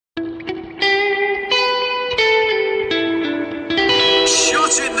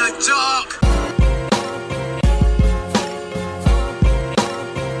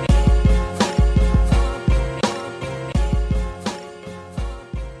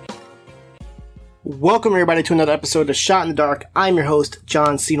Welcome everybody to another episode of Shot in the Dark. I'm your host,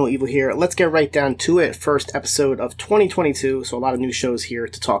 John Siino Evil here. Let's get right down to it. First episode of 2022, so a lot of new shows here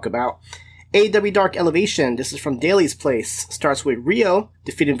to talk about. AEW Dark Elevation, this is from Daly's Place. Starts with Riho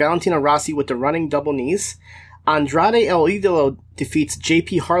defeating Valentina Rossi with the running double knees. Andrade El Idolo defeats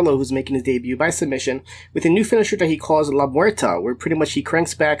JP Harlow, who's making his debut, by submission with a new finisher that he calls La Muerta, where pretty much he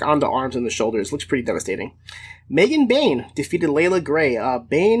cranks back on the arms and the shoulders. Looks pretty devastating. Megan Bayne defeated Layla Gray.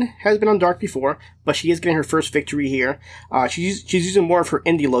 Bayne has been on Dark before, but she is getting her first victory here. She's using more of her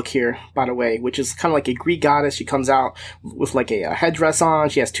indie look here, by the way, which is kind of like a Greek goddess. She comes out with like a headdress on.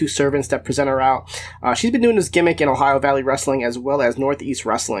 She has two servants that present her out. She's been doing this gimmick in Ohio Valley Wrestling as well as Northeast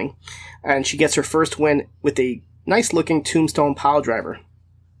Wrestling. And she gets her first win with a nice-looking tombstone pile driver.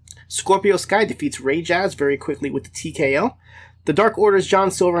 Scorpio Sky defeats Ray Jazz very quickly with the TKO. The Dark Order's John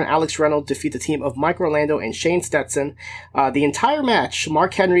Silver and Alex Reynolds defeat the team of Mike Orlando and Shane Stetson. The entire match,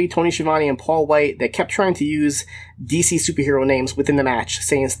 Mark Henry, Tony Schiavone, and Paul White, they kept trying to use DC superhero names within the match,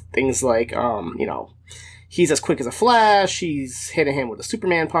 saying things like, he's as quick as a Flash, he's hitting him with a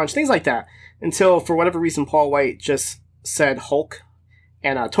Superman punch, things like that. Until, for whatever reason, Paul White just said Hulk,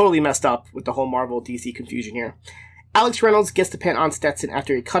 and totally messed up with the whole Marvel DC confusion here. Alex Reynolds gets the pin on Stetson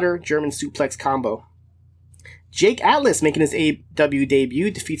after a cutter German suplex combo. Jake Atlas, making his AEW debut,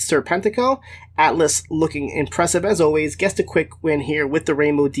 defeats Serpentico. Atlas, looking impressive as always, gets a quick win here with the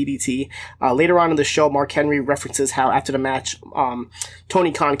Rainbow DDT. Later on in the show, Mark Henry references how after the match,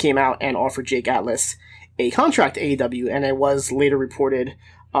 Tony Khan came out and offered Jake Atlas a contract to AEW, and it was later reported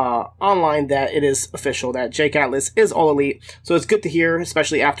online that it is official that Jake Atlas is All Elite. So it's good to hear,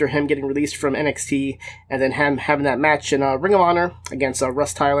 especially after him getting released from NXT and then him having that match in Ring of Honor against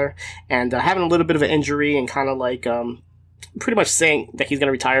Russ Tyler and having a little bit of an injury and kind of like pretty much saying that he's going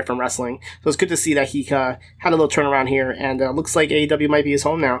to retire from wrestling. So it's good to see that he had a little turnaround here, and looks like AEW might be his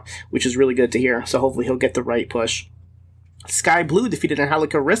home now, which is really good to hear. So hopefully he'll get the right push. Sky Blue defeated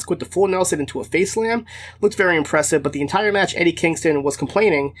Angelica Risk with the full Nelson into a face slam. Looked very impressive, but the entire match, Eddie Kingston was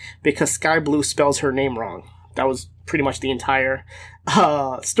complaining because Sky Blue spells her name wrong. That was pretty much the entire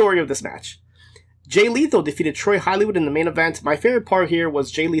story of this match. Jay Lethal defeated Troy Hollywood in the main event. My favorite part here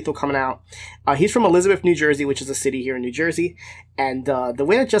was Jay Lethal coming out. He's from Elizabeth, New Jersey, which is a city here in New Jersey. And the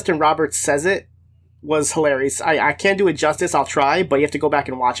way that Justin Roberts says it was hilarious. I can't do it justice. I'll try, but you have to go back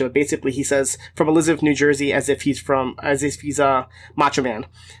and watch it. But basically, he says from Elizabeth, New Jersey, as if he's a Macho Man.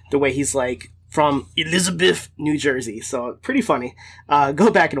 The way he's like from Elizabeth, New Jersey. So pretty funny.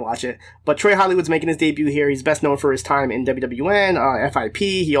 Go back and watch it. But Troy Hollywood's making his debut here. He's best known for his time in WWN, FIP.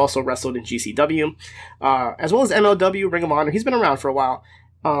 He also wrestled in GCW, as well as MLW, Ring of Honor. He's been around for a while.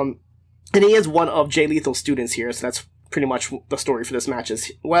 And he is one of Jay Lethal's students here. So that's pretty much the story for this match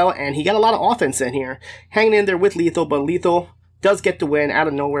as well, and he got a lot of offense in here, hanging in there with Lethal, but Lethal does get the win out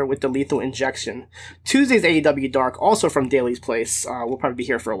of nowhere with the lethal injection. Tuesday's AEW Dark, also from Daly's Place, will probably be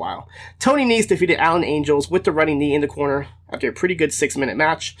here for a while. Tony Nese defeated Alan Angels with the running knee in the corner after a pretty good 6-minute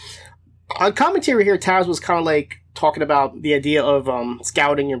match. On commentary here, Taz was kind of like talking about the idea of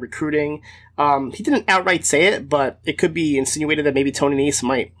scouting and recruiting. He didn't outright say it, but it could be insinuated that maybe Tony Nese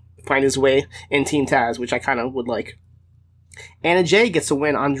might find his way in Team Taz, which I kind of would like. Anna Jay gets a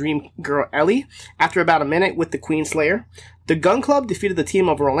win on Dream Girl Ellie after about a minute with the Queen Slayer. The Gun Club defeated the team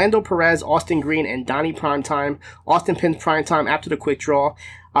of Orlando Perez, Austin Green, and Donnie Primetime. Austin pinned Primetime after the quick draw.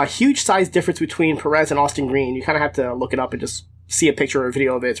 A huge size difference between Perez and Austin Green. You kind of have to look it up and just see a picture or a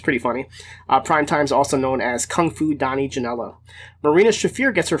video of it. It's pretty funny. Primetime is also known as Kung Fu Donnie Janela. Marina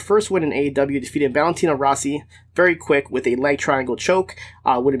Shafir gets her first win in AEW, defeating Valentina Rossi very quick with a leg triangle choke.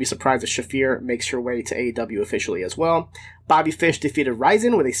 Wouldn't be surprised if Shafir makes her way to AEW officially as well. Bobby Fish defeated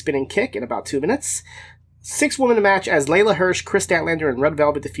Ryzen with a spinning kick in about 2 minutes. 6-woman match as Layla Hirsch, Chris Statlander, and Red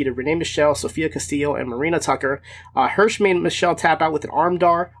Velvet defeated Renee Michelle, Sophia Castillo, and Marina Tucker. Hirsch made Michelle tap out with an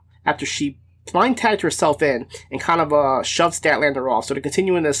armbar after she blind tagged herself in and kind of shoved Statlander off. So to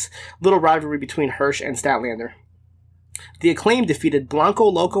continue in this little rivalry between Hirsch and Statlander. The Acclaim defeated Blanco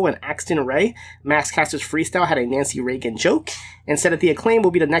Loco and Axton Ray. Max Caster's freestyle had a Nancy Reagan joke, and said that the Acclaim will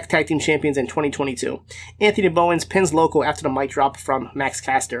be the next tag team champions in 2022. Anthony Bowens pins Loco after the mic drop from Max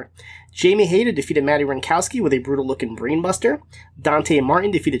Caster. Jamie Hayter defeated Maddie Rankowski with a brutal-looking brainbuster. Dante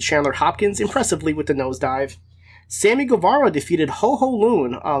Martin defeated Chandler Hopkins impressively with the nosedive. Sammy Guevara defeated Ho Ho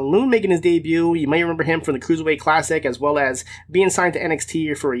Lun. Lun making his debut. You may remember him from the Cruiserweight Classic, as well as being signed to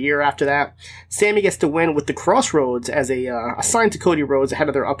NXT for a year after that. Sammy gets to win with the Crossroads as assigned to Cody Rhodes ahead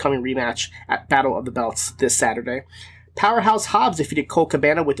of their upcoming rematch at Battle of the Belts this Saturday. Powerhouse Hobbs defeated Colt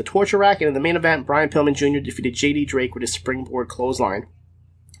Cabana with the Torture Rack, and in the main event, Brian Pillman Jr. defeated JD Drake with his springboard clothesline.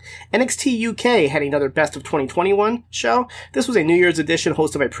 NXT UK had another Best of 2021 show. This was a New Year's edition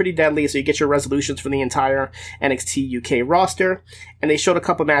hosted by Pretty Deadly, so you get your resolutions for the entire NXT UK roster. And they showed a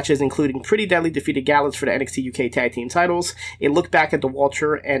couple matches, including Pretty Deadly defeated Gallows for the NXT UK Tag Team titles, a look back at the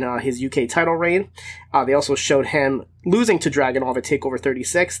Walter and his UK title reign. They also showed him losing to Dragunov at TakeOver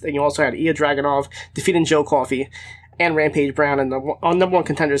 36. Then you also had Ilya Dragunov defeating Joe Coffey and Rampage Brown in the number one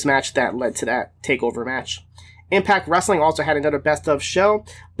contenders match that led to that TakeOver match. Impact Wrestling also had another Best of show,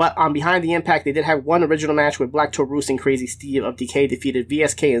 but on Behind the Impact, they did have one original match with Black Taurus and Crazy Steve of DK defeated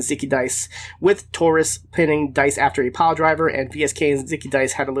VSK and Zicky Dice, with Taurus pinning Dice after a pile driver, and VSK and Zicky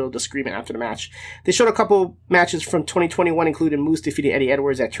Dice had a little disagreement after the match. They showed a couple matches from 2021, including Moose defeating Eddie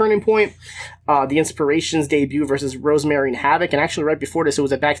Edwards at Turning Point, The Inspiration's debut versus Rosemary and Havoc, and actually right before this, it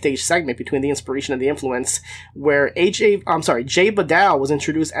was a backstage segment between The Inspiration and The Influence, where Jay Badal was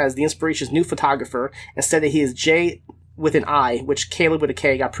introduced as The Inspiration's new photographer, and said that he is Jay with an I, which Caleb with a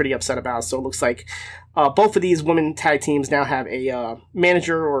K got pretty upset about. So it looks like both of these women tag teams now have a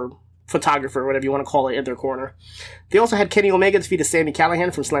manager or photographer, whatever you want to call it, in their corner. They also had Kenny Omega defeat Sami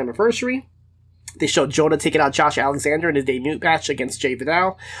Callihan from Slammiversary. They showed Jonah taking out Josh Alexander in his debut match against Jay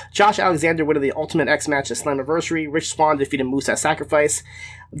Vidal. Josh Alexander winning the Ultimate X match at Slammiversary. Rich Swann defeated Moose at Sacrifice.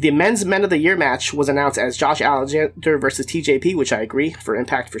 The Men's Men of the Year match was announced as Josh Alexander versus TJP, which I agree, for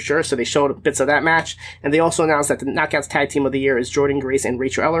Impact for sure. So they showed bits of that match. And they also announced that the Knockouts Tag Team of the Year is Jordan Grace and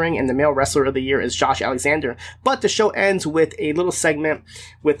Rachel Ellering, and the Male Wrestler of the Year is Josh Alexander. But the show ends with a little segment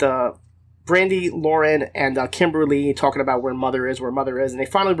with Brandy, Lauren, and Kimberly talking about where Mother is, and they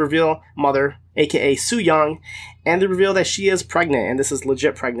finally reveal Mother, aka Su Yung, and they reveal that she is pregnant, and this is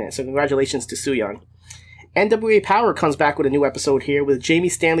legit pregnant, so congratulations to Su Yung. NWA Powerrr comes back with a new episode here, with Jamie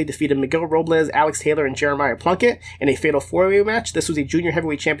Stanley defeated Miguel Robles, Alex Taylor, and Jeremiah Plunkett in a fatal four-way match. This was a Junior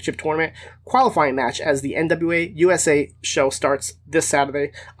Heavyweight Championship Tournament qualifying match as the NWA USA show starts this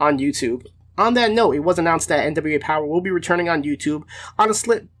Saturday on YouTube. On that note, it was announced that NWA Powerrr will be returning on YouTube on a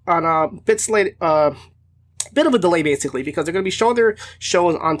bit of a delay, basically, because they're going to be showing their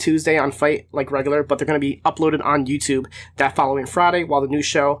shows on Tuesday on Fight like regular, but they're going to be uploaded on YouTube that following Friday, while the new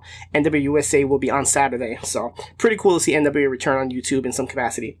show, NWA USA, will be on Saturday. So, pretty cool to see NWA return on YouTube in some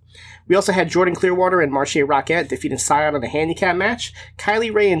capacity. We also had Jordan Clearwater and Marche Rockette defeating Scion in a handicap match.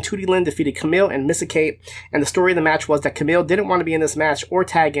 Kylie Ray and Tootie Lynn defeated Kamille and Missa Kate, and the story of the match was that Kamille didn't want to be in this match or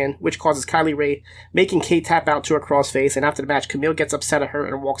tag in, which causes Kylie Ray making Kate tap out to her crossface, and after the match, Kamille gets upset at her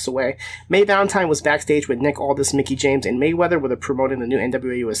and walks away. May Valentine was backstage with Nick Aldis, Mickie James, and Mayweather, where they're promoting the new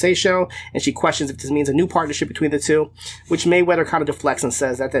NWA USA show, and she questions if this means a new partnership between the two, which Mayweather kind of deflects and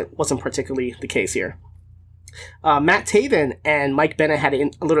says that that wasn't particularly the case here. Matt Taven and Mike Bennett had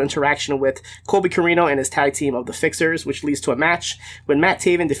a little interaction with Colby Corino and his tag team of the Fixers, which leads to a match when Matt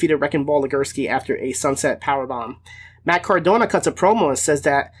Taven defeated Wrecking Ball Legursky after a sunset powerbomb. Matt Cardona cuts a promo and says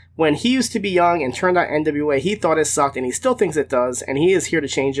that when he used to be young and turned on NWA, he thought it sucked, and he still thinks it does, and he is here to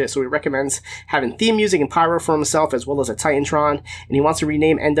change it, so he recommends having theme music and pyro for himself, as well as a Titantron, and he wants to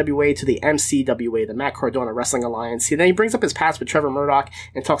rename NWA to the MCWA, the Matt Cardona Wrestling Alliance. Then he brings up his past with Trevor Murdoch,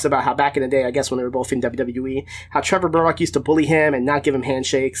 and talks about how back in the day, I guess when they were both in WWE, how Trevor Murdoch used to bully him and not give him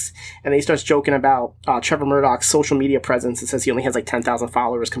handshakes, and then he starts joking about Trevor Murdoch's social media presence, and says he only has like 10,000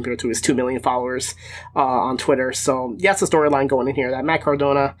 followers compared to his 2 million followers on Twitter. So yeah, that's the storyline going in here, that Matt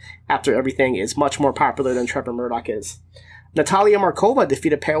Cardona, after everything, is much more popular than Trevor Murdoch is. Natalia Markova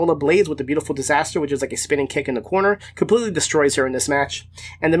defeated Paola Blades with the Beautiful Disaster, which is like a spinning kick in the corner, completely destroys her in this match.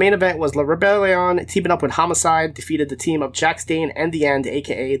 And the main event was La Rebellion teaming up with Homicide, defeated the team of Jax Dane and The End,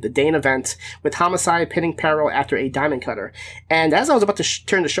 aka the Dane event, with Homicide pinning Peril after a diamond cutter. And as I was about to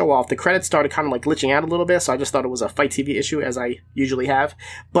turn the show off, the credits started kind of like glitching out a little bit, so I just thought it was a Fight TV issue, as I usually have.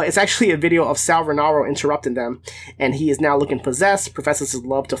 But it's actually a video of Sal Renaro interrupting them, and he is now looking possessed, professes his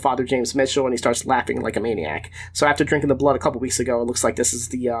love to Father James Mitchell, and he starts laughing like a maniac. So after drinking the blood a couple weeks ago, it looks like this is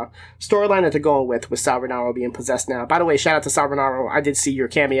the storyline that they're going with Sal Renaro being possessed now. By the way, shout out to Sal Renaro. I did see your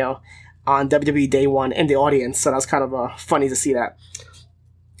cameo on WWE Day 1 in the audience, so that's kind of funny to see that.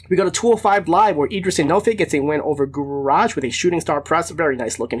 We go to 205 Live, where Idris Inofe gets a win over Guru Raj with a shooting star press. Very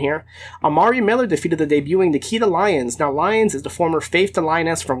nice looking here. Amari Miller defeated the debuting Nikkita Lyons. Now, Lyons is the former Faith to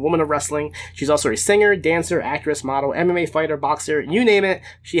Lioness from Woman of Wrestling. She's also a singer, dancer, actress, model, MMA fighter, boxer, you name it.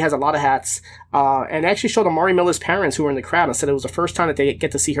 She has a lot of hats. And actually showed Amari Miller's parents, who were in the crowd, and said it was the first time that they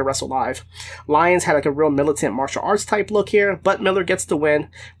get to see her wrestle live. Lyons had like a real militant martial arts type look here, but Miller gets the win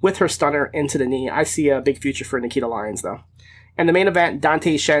with her stunner into the knee. I see a big future for Nikkita Lyons, though. And the main event,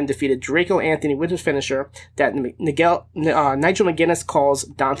 Dante Shen defeated Draco Anthony with his finisher that Nigel McGuinness calls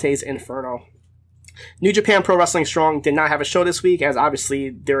Dante's Inferno. New Japan Pro Wrestling Strong did not have a show this week, as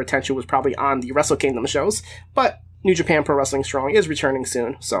obviously their attention was probably on the Wrestle Kingdom shows, but New Japan Pro Wrestling Strong is returning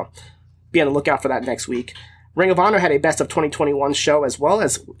soon, so be on the lookout for that next week. Ring of Honor had a best of 2021 show as well,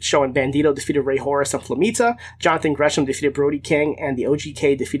 as showing Bandito defeated Ray Horace and Flamita, Jonathan Gresham defeated Brody King, and the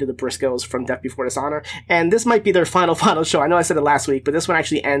OGK defeated the Briscoes from Death Before Dishonor. And this might be their final show. I know I said it last week, but this one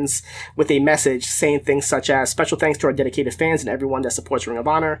actually ends with a message saying things such as, special thanks to our dedicated fans and everyone that supports Ring of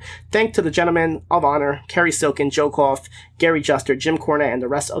Honor. Thanks to the gentlemen of Honor, Kerry Silken, Joe Koff, Gary Juster, Jim Cornette, and the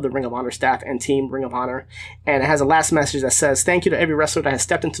rest of the Ring of Honor staff and team Ring of Honor. And it has a last message that says, thank you to every wrestler that has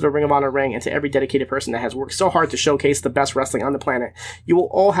stepped into the Ring of Honor ring and to every dedicated person that has worked so hard to showcase the best wrestling on the planet. You will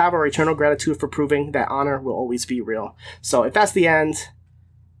all have our eternal gratitude for proving that honor will always be real. So if that's the end,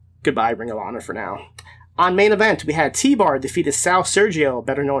 goodbye Ring of Honor for now. On main event, we had T-Bar defeated Sal Sergio,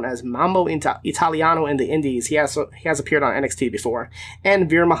 better known as Mambo Italiano in the Indies. He has appeared on NXT before. And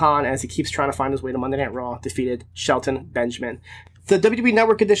Veer Mahan, as he keeps trying to find his way to Monday Night Raw, defeated Shelton Benjamin. The WWE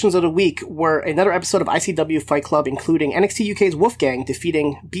Network editions of the week were another episode of ICW Fight Club, including NXT UK's Wolfgang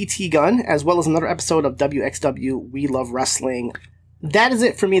defeating BT Gunn, as well as another episode of WXW We Love Wrestling. That is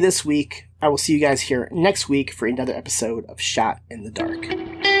it for me this week. I will see you guys here next week for another episode of Shot in the Dark.